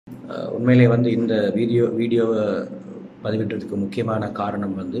உண்மையிலே வந்து இந்த வீடியோவை பதிவிட்டதுக்கு முக்கியமான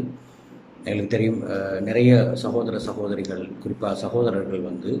காரணம் வந்து எங்களுக்கு தெரியும். நிறைய சகோதரிகள், குறிப்பாக சகோதரர்கள்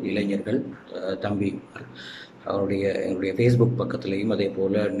வந்து இளைஞர்கள், தம்பி எங்களுடைய ஃபேஸ்புக் பக்கத்துலேயும் அதே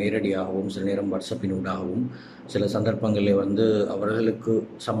போல் நேரடியாகவும் சில நேரம் வாட்ஸ்அப்பினூடாகவும் சில சந்தர்ப்பங்களில் வந்து அவர்களுக்கு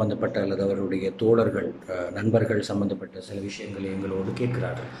சம்பந்தப்பட்ட அல்லது அவர்களுடைய தோழர்கள், நண்பர்கள் சம்பந்தப்பட்ட சில விஷயங்களை எங்களோடு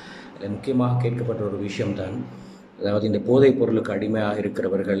கேட்கிறார்கள். அதில் முக்கியமாக கேட்கப்பட்ட ஒரு விஷயம்தான், அதாவது இந்த போதைப் பொருளுக்கு அடிமையாக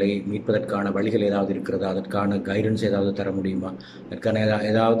இருக்கிறவர்களை மீட்பதற்கான வழிகள் ஏதாவது இருக்கிறதா, அதற்கான கைடன்ஸ் ஏதாவது தர முடியுமா, அதற்கான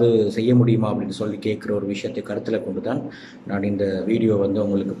ஏதாவது செய்ய முடியுமா அப்படின்னு சொல்லி கேட்குற ஒரு விஷயத்தை கருத்தில் கொண்டு தான் நான் இந்த வீடியோ வந்து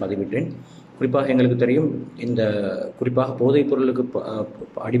உங்களுக்கு பதிவிட்டேன். குறிப்பாக எங்களுக்கு தெரியும், இந்த குறிப்பாக போதைப் பொருளுக்கு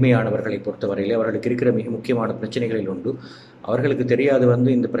அடிமையானவர்களை பொறுத்தவரையிலே அவர்களுக்கு இருக்கிற மிக முக்கியமான பிரச்சனைகளில் உண்டு. அவர்களுக்கு தெரியாது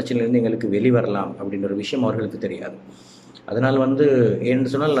வந்து இந்த பிரச்சனையிலிருந்து எங்களுக்கு வெளிவரலாம் அப்படின்ற ஒரு விஷயம் அவர்களுக்கு தெரியாது. அதனால் வந்து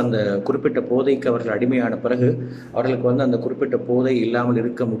ஏன்னு சொன்னால், அந்த குறிப்பிட்ட போதைக்கு அவர்கள் அடிமையான பிறகு அவர்களுக்கு வந்து அந்த குறிப்பிட்ட போதை இல்லாமல்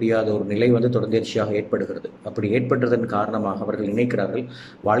இருக்க முடியாத ஒரு நிலை வந்து தொடர்ச்சியாக ஏற்படுகிறது. அப்படி ஏற்பட்டதன் காரணமாக அவர்கள் நினைக்கிறார்கள்,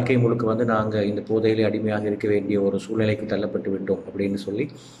 வாழ்க்கை முழுக்க வந்து நாங்கள் இந்த போதையிலே அடிமையாக இருக்க வேண்டிய ஒரு சூழ்நிலைக்கு தள்ளப்பட்டு விட்டோம் அப்படின்னு சொல்லி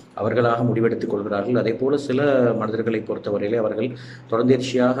அவர்களாக முடிவெடுத்துக் கொள்கிறார்கள். அதே போல சில மனிதர்களை பொறுத்தவரையிலே அவர்கள்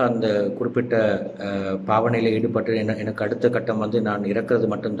தொடர்ச்சியாக அந்த குறிப்பிட்ட பாவனையில் ஈடுபட்டு எனக்கு அடுத்த கட்டம் வந்து நான் இறக்கிறது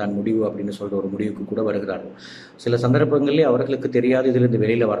மட்டும்தான் முடிவு அப்படின்னு சொல்ற ஒரு முடிவுக்கு கூட வருகிறார்கள். சில சந்தர்ப்பங்களில் அவர்களுக்கு தெரியாது இதிலிருந்து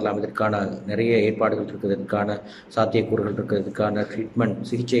வெளியில் வரலாம், இதற்கான நிறைய ஏற்பாடுகள் இருக்குது, இதற்கான சாத்தியக்கூறுகள் இருக்குது, இதற்கான ட்ரீட்மெண்ட்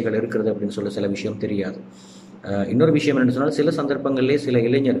சிகிச்சைகள் இருக்கிறது அப்படின்னு சொல்ல சில விஷயம் தெரியாது. இன்னொரு விஷயம் என்னென்னு சொன்னால், சில சந்தர்ப்பங்களிலே சில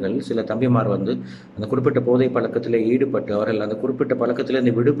இளைஞர்கள், சில தம்பிமார் வந்து அந்த குறிப்பிட்ட போதை பழக்கத்தில் ஈடுபட்டு அவர்கள் அந்த குறிப்பிட்ட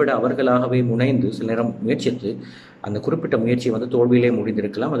பழக்கத்திலிருந்து விடுபட அவர்களாகவே முனைந்து சில நேரம் முயற்சித்து அந்த குறிப்பிட்ட முயற்சி வந்து தோல்வியிலே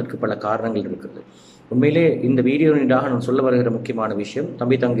முடிந்திருக்கலாம். அதற்கு பல காரணங்கள் இருக்கிறது. உண்மையிலே இந்த வீடியோனிடாக நான் சொல்ல வருகிற முக்கியமான விஷயம்,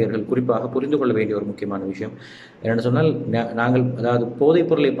 தம்பி தங்கையர்கள் குறிப்பாக புரிந்து கொள்ள வேண்டிய ஒரு முக்கியமான விஷயம் என்னென்னு சொன்னால், நாங்கள் அதாவது போதைப்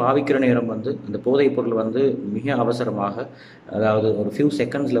பொருளை பாவிக்கிற நேரம் வந்து அந்த போதைப் பொருள் வந்து மிக அவசரமாக, அதாவது ஒரு ஃபியூ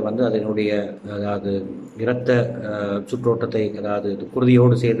செகண்ட்ஸில் வந்து அதனுடைய அதாவது இரத்த சுற்றோட்டத்தை, அதாவது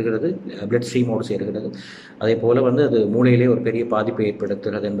குருதியோடு சேர்கிறது, பிளட் ஸ்ட்ரீமோடு சேர்கிறது. அதே போல் வந்து அது மூளையிலே ஒரு பெரிய பாதிப்பை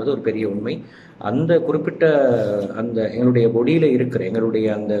ஏற்படுத்துகிறது என்பது ஒரு பெரிய உண்மை. அந்த குறிப்பிட்ட அந்த எங்களுடைய பொடியில் இருக்கிற, எங்களுடைய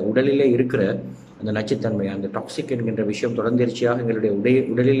அந்த உடலிலே இருக்கிற அந்த நச்சுத்தன்மை, அந்த டாக்ஸிக் என்கின்ற விஷயம் தொடர்ச்சியாக எங்களுடைய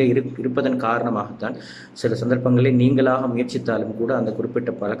உடலிலே இருப்பதன் காரணமாகத்தான் சில சந்தர்ப்பங்களில் நீங்களாக முயற்சித்தாலும் கூட அந்த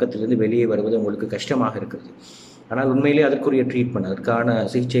குறிப்பிட்ட பழக்கத்திலிருந்து வெளியே வருவது உங்களுக்கு கஷ்டமாக இருக்கிறது. ஆனால் உண்மையிலே அதற்குரிய ட்ரீட்மெண்ட், அதற்கான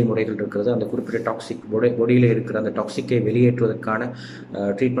சிகிச்சை முறைகள் இருக்கிறது. அந்த குறிப்பிட்ட டாக்ஸிக் பொடியில் இருக்கிற அந்த டாக்ஸிக்கை வெளியேற்றுவதற்கான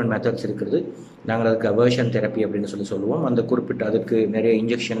ட்ரீட்மெண்ட் மெத்தட்ஸ் இருக்கிறது. நாங்கள் அதுக்கு அவர்ஷன் தெரப்பி அப்படின்னு சொல்லுவோம். அந்த குறிப்பிட்ட அதுக்கு நிறைய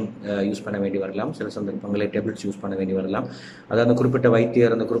இன்ஜெக்ஷன் யூஸ் பண்ண வேண்டி வரலாம், சில சந்தர்ப்பங்களில் டேப்லெட்ஸ் யூஸ் பண்ண வேண்டி வரலாம். அது அந்த குறிப்பிட்ட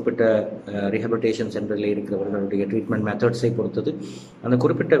வைத்தியர், அந்த குறிப்பிட்ட ரிஹபிலிட்டேஷன் சென்டரில் இருக்கிறவர்களுடைய ட்ரீட்மெண்ட் மெத்தட்ஸை பொறுத்தது. அந்த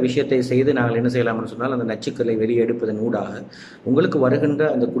குறிப்பிட்ட விஷயத்தை செய்து நாங்கள் என்ன செய்யலாம்னு சொன்னால், அந்த நச்சுக்களை வெளியெடுப்பதன் ஊடாக உங்களுக்கு வருகின்ற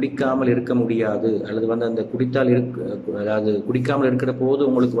அந்த குடிக்காமல் இருக்க முடியாது, அல்லது வந்து அந்த அதாவது குடிக்காமல் இருக்கிற போது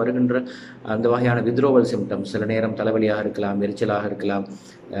உங்களுக்கு வருகின்ற அந்த வகையான வித்ரோவல் சிம்டம்ஸ், சில நேரம் தலைவலியாக இருக்கலாம், எரிச்சலாக இருக்கலாம்,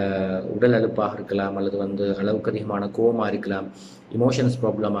 உடல் அலுப்பாக இருக்கலாம், அல்லது வந்து அளவுக்கு அதிகமான கோவமாக இருக்கலாம், இமோஷன்ஸ்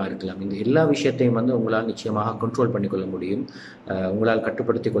ப்ராப்ளமாக இருக்கலாம். இந்த எல்லா விஷயத்தையும் வந்து உங்களால் நிச்சயமாக கண்ட்ரோல் பண்ணிக்கொள்ள முடியும், உங்களால்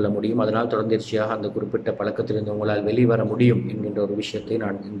கட்டுப்படுத்தி கொள்ள முடியும். அதனால் தொடர்ச்சியாக அந்த குறிப்பிட்ட பழக்கத்திலிருந்து உங்களால் வெளிவர முடியும் என்கின்ற ஒரு விஷயத்தை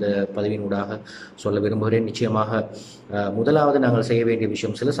நான் இந்த பதிவினூடாக சொல்ல விரும்புகிறேன். நிச்சயமாக முதலாவது நாங்கள் செய்ய வேண்டிய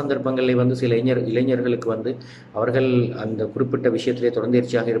விஷயம், சில சந்தர்ப்பங்களில் வந்து சில இளைஞர்களுக்கு வந்து அவர்கள் அந்த குறிப்பிட்ட விஷயத்திலே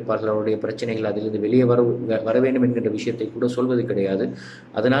தொடர்ச்சியாக இருப்பார்கள், அவருடைய பிரச்சனைகள் அதிலிருந்து வெளியே வர வேண்டும் என்கின்ற விஷயத்தை கூட சொல்வது கிடையாது.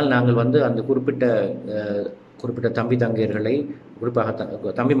 அதனால் நாங்கள் வந்து அந்த குறிப்பிட்ட தம்பி தங்கையர்களை, குறிப்பாக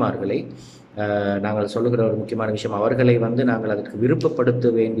தம்பிமார்களை நாங்கள் சொல்லுகிற ஒரு முக்கியமான விஷயம், அவர்களை வந்து நாங்கள் அதற்கு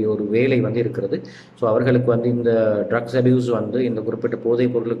விருப்பப்படுத்த வேண்டிய ஒரு வேலை வந்து இருக்கிறது. ஸோ அவர்களுக்கு வந்து இந்த ட்ரக்ஸ் அபியூஸ் வந்து, இந்த குறிப்பிட்ட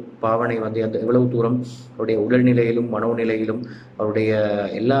போதைப் பொருள் பாவனை வந்து அந்த எவ்வளவு தூரம் அவருடைய உடல்நிலையிலும் மனோநிலையிலும் அவருடைய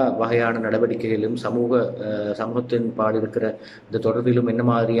எல்லா வகையான நடவடிக்கைகளிலும் சமூகத்தின் பாடு இருக்கிற இந்த தொடர்பிலும் என்ன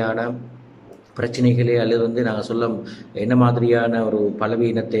மாதிரியான பிரச்சனைகளே, அல்லது வந்து நாங்கள் சொல்ல என்ன மாதிரியான ஒரு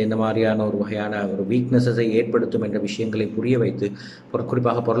பலவீனத்தை, எந்த மாதிரியான ஒரு வகையான ஒரு வீக்னஸை ஏற்படுத்தும் என்ற விஷயங்களை புரிய வைத்து,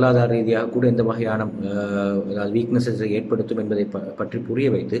 குறிப்பாக பொருளாதார ரீதியாக கூட எந்த வகையான வீக்னஸை ஏற்படுத்தும் என்பதை பற்றி புரிய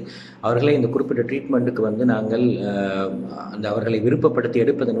வைத்து அவர்களை இந்த குறிப்பிட்ட ட்ரீட்மெண்ட்டுக்கு வந்து நாங்கள் அவர்களை விருப்பப்படுத்தி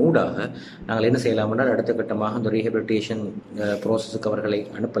எடுப்பதன் ஊடாக நாங்கள் என்ன செய்யலாம்னா, அடுத்த கட்டமாக அந்த ரீஹபிலிட்டேஷன் ப்ராசஸுக்கு அவர்களை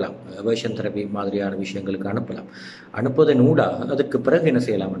அனுப்பலாம், அவர்ஷன் தெரப்பி மாதிரியான விஷயங்களுக்கு அனுப்புவதன் ஊடாக அதற்கு பிறகு என்ன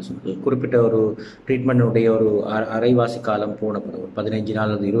செய்யலாம்னு சொன்னால், குறிப்பிட்ட ஒரு ட்ரீட்மெண்ட்டுடைய ஒரு அரைவாசி காலம் போன பிறகு 15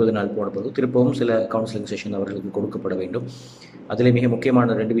 நாள் அல்லது 20 நாள் போன பிறகு திருப்பவும் சில கவுன்சிலிங் செஷன் அவர்களுக்கு கொடுக்கப்பட வேண்டும். அதில் மிக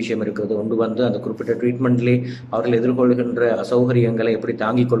முக்கியமான 2 விஷயம் இருக்கிறது. ஒன்று வந்து அந்த குறிப்பிட்ட ட்ரீட்மெண்ட்லேயே அவர்கள் எதிர்கொள்கின்ற அசௌகரியங்களை எப்படி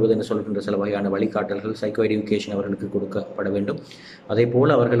தாங்கிக் கொள்வது என்று சொல்கின்ற சில வகையான வழிகாட்டல்கள், சைக்கோ எஜுகேஷன் அவர்களுக்கு கொடுக்கப்பட வேண்டும். அதே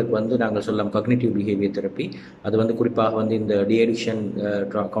போல் அவர்களுக்கு வந்து நாங்கள் சொல்லலாம் காக்னிட்டிவ் பிஹேவியர் தெரப்பி, அது வந்து குறிப்பாக வந்து இந்த டிஅடிக்ஷன்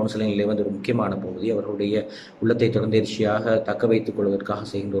கவுன்சிலிங்கிலே வந்து ஒரு முக்கியமான பகுதி. அவர்களுடைய உள்ளத்தை தொடர்ந்தேர்ச்சியாக தக்க வைத்துக் கொள்வதற்காக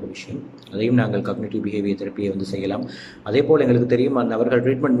செய்கின்ற ஒரு விஷயம். அதையும் நாங்கள் காக்னிட்டிவ் பிஹேவியர் தெரப்பியை வந்து செய்யலாம். அதே போல் எங்களுக்கு தெரியும் அவர்கள்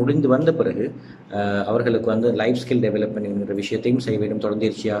ட்ரீட்மெண்ட் முடிந்து வந்த பிறகு அவர்களுக்கு வந்து லைஃப் ஸ்கில் டெவலப்மெண்ட் என்கிற விஷயத்தையும் செய்ய வேண்டும்.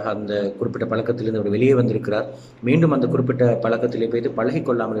 தொடர்ந்தேர்ச்சியாக அந்த குறிப்பிட்ட பழக்கத்திலிருந்து அவர் வெளியே வந்திருக்கிறார், மீண்டும் அந்த குறிப்பிட்ட பழக்கத்திலே போய்த்து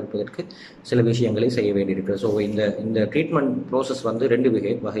பழகிக்கொள்ளாமல் இருப்பதற்கு சில விஷயங்களை செய்ய வேண்டியிருக்கிறது. ஸோ இந்த ட்ரீட்மெண்ட் ப்ரோசஸ் வந்து 2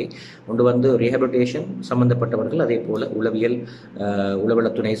 வகை. ஒன்று வந்து ரீஹபிலிட்டேஷன் சம்பந்தப்பட்டவர்கள், அதே போல் உளவள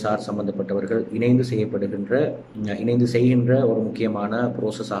துணை சார் சம்பந்தப்பட்டவர்கள் இணைந்து செய்கின்ற ஒரு முக்கியமான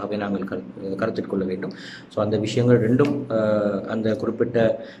ப்ரோசஸாகவே நாங்கள் கருத்தில் கொள்ள வேண்டும். ஸோ அந்த விஷயங்கள் 2ம் அந்த குறிப்பிட்ட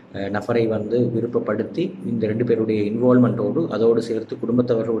நபரை வந்து விருப்பப்படுத்தி இந்த 2 பேருடைய இன்வால்மெண்ட்டோடு அதோடு சேர்த்து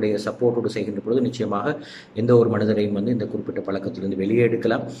குடும்பத்தவர்களுடைய சப்போர்ட்டோடு செய்கின்ற பொழுது நிச்சயமாக எந்த ஒரு மனிதரையும் வந்து இந்த குறிப்பிட்ட பழக்கத்திலிருந்து வெளியே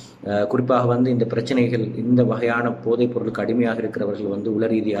எடுக்கலாம். குறிப்பாக வந்து இந்த பிரச்சனைகள், இந்த வகையான போதைப் பொருளுக்கு அடிமையாக இருக்கிறவர்கள் வந்து உள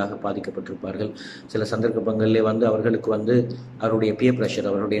ரீதியாக பாதிக்கப்பட்டிருப்பார்கள். சில சந்தர்ப்பங்களிலே வந்து அவர்களுக்கு வந்து அவருடைய பியர் பிரஷர்,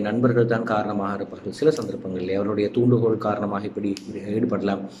 அவருடைய நண்பர்கள் தான் காரணமாக இருப்பார்கள். சில சந்தர்ப்பங்களிலே அவருடைய தூண்டுகோல் காரணமாக இப்படி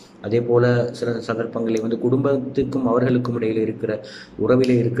ஈடுபடலாம். அதே போல சில சந்தர்ப்பங்களில் வந்து குடும்பத்துக்கும் அவர்களுக்கும் இடையில் இருக்கிற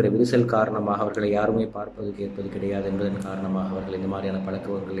உறவிலே இருக்கிற விரிசல் காரணமாக அவர்களை யாருமே பார்ப்பது கேட்பது கிடையாது என்பதன் காரணமாக அவர்கள் இந்த மாதிரியான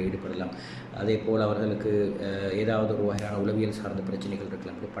பழக்கங்களில் ஈடுபடலாம். அதே போல் அவர்களுக்கு ஏதாவது ஒரு வகையான உளவியல் சார்ந்த பிரச்சனைகள்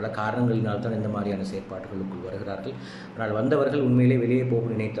இருக்கலாம். பல காரணங்களினால்தான் இந்த மாதிரியான செயற்பாடுகளுக்குள் வருகிறார்கள். ஆனால் வந்தவர்கள் உண்மையிலே வெளியே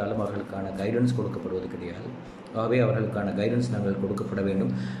போக நினைத்தாலும் அவர்களுக்கான கைடன்ஸ் கொடுக்கப்படுவது கிடையாது. ஆகவே அவர்களுக்கான கைடன்ஸ் நாங்கள் கொடுக்கப்பட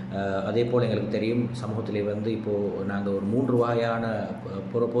வேண்டும். அதே போல் எங்களுக்கு தெரியும் சமூகத்திலே வந்து இப்போது நாங்கள் ஒரு 3 வகையான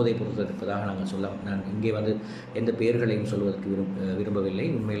போதைப் பொருட்கள் இருப்பதாக நாங்கள் சொல்லலாம். நான் இங்கே வந்து எந்த பெயர்களையும் சொல்வதற்கு விரும்பவில்லை.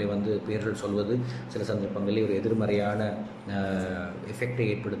 உண்மையிலே வந்து பெயர்கள் சொல்வது சில சந்தர்ப்பங்களில் ஒரு எதிர்மறையான எஃபெக்டை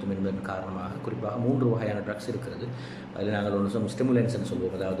ஏற்படுத்தும் என்பதன் காரணமாக குறிப்பாக 3 வகையான ட்ரக்ஸ் இருக்கிறது. அதில் நாங்கள் ஒன்று ஸ்டிமுலன்ஸ்ன்னு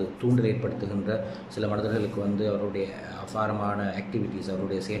சொல்லுவோம். அதாவது தூண்டல் ஏற்படுத்துகின்ற சில மனிதர்களுக்கு வந்து அவருடைய அபாரமான ஆக்டிவிட்டீஸ்,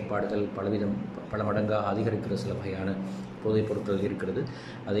 அவருடைய செயற்பாடுகள் பல மடங்காக அதிகரிக்கிற சில வகையான போதைப் பொருட்கள் இருக்கிறது.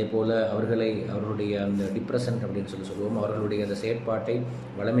 அதே போல் அவர்களுடைய அந்த டிப்ரெஷன் அப்படின்னு சொல்லுவோம். அவர்களுடைய அந்த செயற்பாட்டை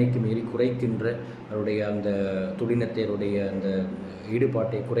வளமைக்கு மீறி குறைக்கின்ற, அவருடைய அந்த துடினத்தையுடைய அந்த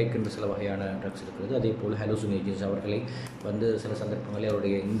ஈடுபாட்டை குறைக்கின்ற சில வகையான ட்ரக்ஸ் இருக்கிறது. அதே போல் ஹலூசினேஜன்ஸ், அவர்களை வந்து சில சந்தர்ப்பங்களில்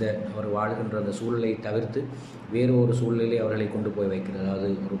அவர் வாழ்கின்ற அந்த சூழலை தவிர்த்து வேறு ஒரு சூழ்நிலை அவர்களை கொண்டு போய் வைக்கிறது. அதாவது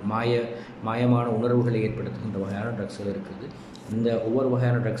ஒரு மாயமான உணர்வுகளை ஏற்படுத்துகின்ற வகையான ட்ரக்ஸ்கள் இருக்குது. இந்த ஒவ்வொரு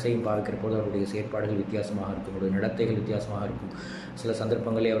வகையான ட்ரக்ஸையும் பார்க்கிற போது அவருடைய செயற்பாடுகள் வித்தியாசமாக இருக்கும், அவருடைய நடத்தைகள் வித்தியாசமாக இருக்கும். சில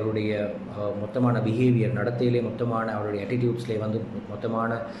சந்தர்ப்பங்களில் அவருடைய மொத்தமான பிஹேவியர், நடத்தையிலே மொத்தமான அவருடைய ஆட்டிடியூட்ஸ்லே வந்து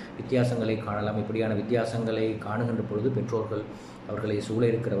மொத்தமான வித்தியாசங்களை காணலாம். இப்படியான வித்தியாசங்களை காணுகின்ற பொழுது பெற்றோர்கள், அவர்களை சூழ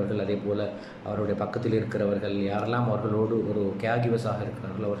இருக்கிறவர்கள், அதே போல் அவருடைய பக்கத்தில் இருக்கிறவர்கள், யாரெல்லாம் அவர்களோடு ஒரு கேர்கிவர்ஸாக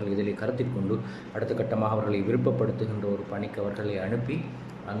இருக்கிறார்கள், அவர்கள் இதில் கருத்தில் கொண்டு அடுத்த கட்டமாக அவர்களை விருப்பப்படுத்துகின்ற ஒரு பணிக்கு அவர்களை அனுப்பி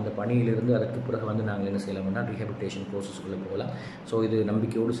அந்த பணியிலிருந்து அதற்கு பிறகு வந்து நாங்கள் என்ன செய்யலாம்னா ரீஹபிலிட்டேஷன் ப்ரோசஸ்க்குள்ளே போகலாம். ஸோ இது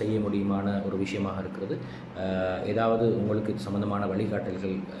நம்பிக்கையோடு செய்ய முடியுமான ஒரு விஷயமாக இருக்கிறது. ஏதாவது உங்களுக்கு இது சம்பந்தமான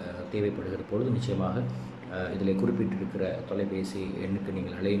வழிகாட்டல்கள் தேவைப்படுகிற பொழுது நிச்சயமாக இதில் குறிப்பிட்டிருக்கிற தொலைபேசி எண்ணுக்கு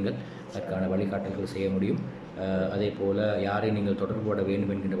நீங்கள் அழையுங்கள். அதற்கான வழிகாட்டல்கள் செய்ய முடியும். அதே போல் யாரை நீங்கள் தொடர்பு கொள்ள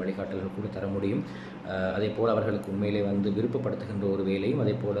வேண்டும் என்கின்ற வழிகாட்டல்கள் கூட தர முடியும். அதே போல் அவர்களுக்கு உண்மையிலே வந்து விருப்பப்படுத்துகின்ற ஒரு வேலையும்,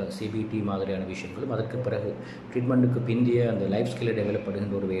 அதே போல் சிபிடி மாதிரியான விஷயங்களும், அதற்கு பிறகு ட்ரீட்மெண்ட்டுக்கு பிந்திய அந்த லைஃப் ஸ்கில்லை டெவலப்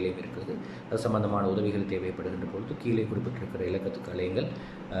பண்ணுகின்ற ஒரு வேலையும் இருக்கிறது. அது சம்பந்தமான உதவிகள் தேவைப்படுகின்ற பொழுது கீழே குறிப்பிட்டிருக்கிற இலக்கத்துக்கு அழையுங்கள்.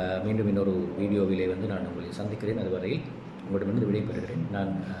 மீண்டும் இன்னொரு வீடியோவிலே வந்து நான் உங்களை சந்திக்கிறேன். அதுவரையில் உங்களிடமிருந்து விடைபெறுகிறேன்.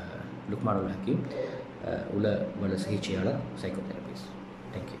 நான் லுக்மானுல் ஹக்கீம், உளவள சிகிச்சையாளர், சைக்கோதெரபிஸ்ட்.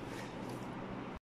 தேங்க்யூ.